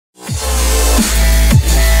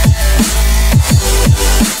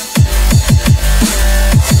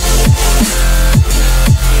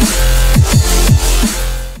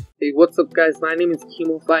What's up guys, my name is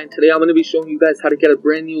KIMoFy and today I'm going to be showing you guys how to get a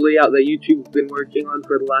brand new layout that YouTube's been working on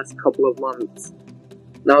for the last couple of months.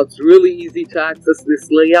 Now it's really easy to access this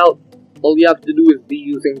layout. All you have to do is be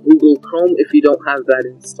using Google Chrome if you don't have that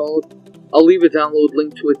installed. I'll leave a download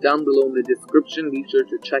link to it down below in the description, be sure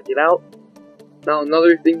to check it out. Now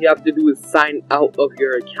another thing you have to do is sign out of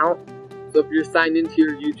your account. So if you're signed into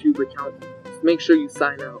your YouTube account, just make sure you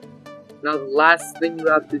sign out. Now the last thing you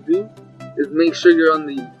have to do is make sure you're on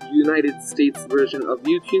the United States version of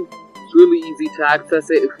YouTube. It's really easy to access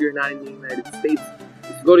it if you're not in the United States.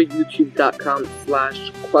 Just go to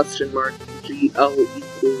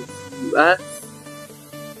youtube.com/?GL=US.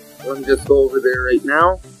 Let me just go over there right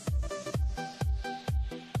now.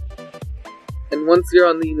 And once you're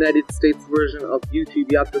on the United States version of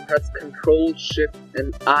YouTube, you have to press Ctrl, Shift,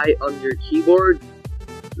 and I on your keyboard.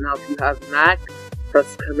 Now if you have Mac,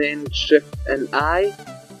 press Command, Shift, and I.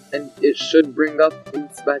 And it should bring up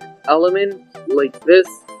Inspect Element like this.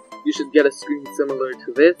 You should get a screen similar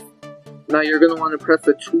to this. Now you're going to want to press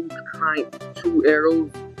the two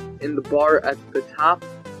arrows in the bar at the top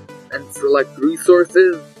and select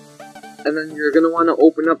Resources. And then you're going to want to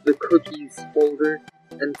open up the Cookies folder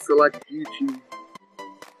and select YouTube.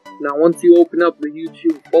 Now once you open up the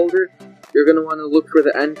YouTube folder, you're going to want to look for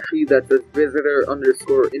the entry that says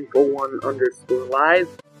visitor_info1_live.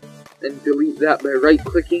 And delete that by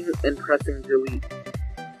right-clicking and pressing delete.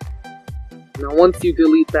 Now once you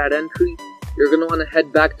delete that entry, you're going to want to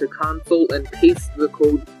head back to console and paste the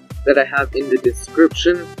code that I have in the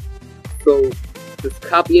description. So just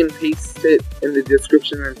copy and paste it in the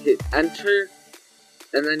description and hit enter.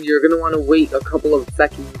 And then you're going to want to wait a couple of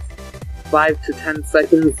seconds, 5 to 10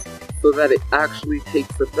 seconds, so that it actually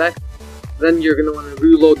takes effect. Then you're going to want to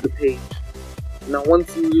reload the page. Now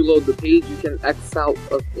once you reload the page, you can X out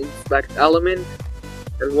of Inspect Element,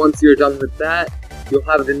 and once you're done with that, you'll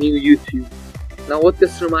have the new YouTube. Now what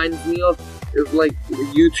this reminds me of is like the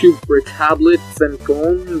YouTube for tablets and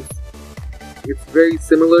phones. It's very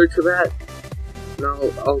similar to that. Now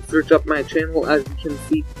I'll search up my channel. As you can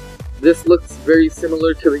see, this looks very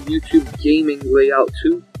similar to the YouTube gaming layout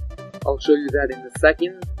too. I'll show you that in a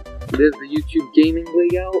second. There's the YouTube gaming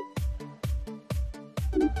layout.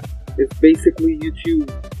 It's basically YouTube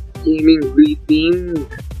gaming rethemed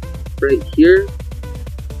right here.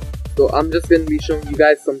 So I'm just going to be showing you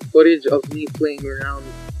guys some footage of me playing around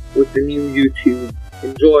with the new YouTube.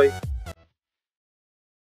 Enjoy!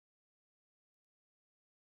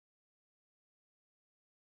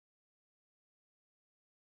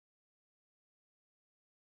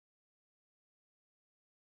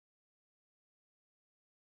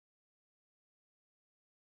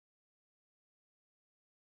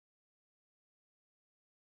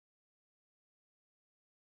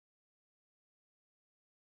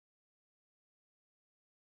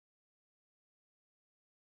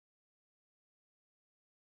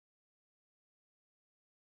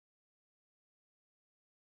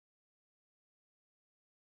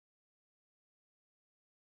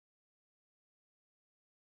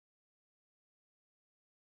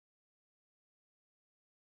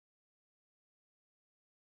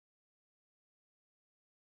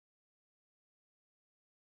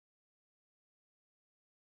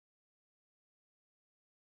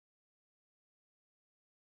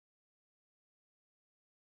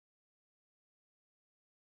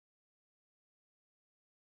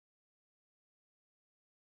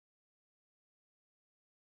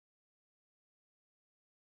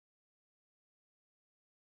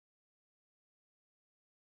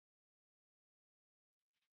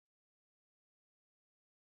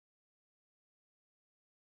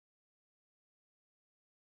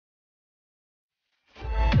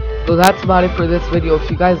 So that's about it for this video. If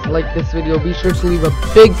you guys like this video, be sure to leave a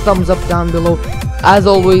big thumbs up down below. As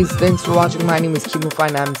always, thanks for watching. My name is KIMoFy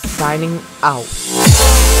and I'm signing out.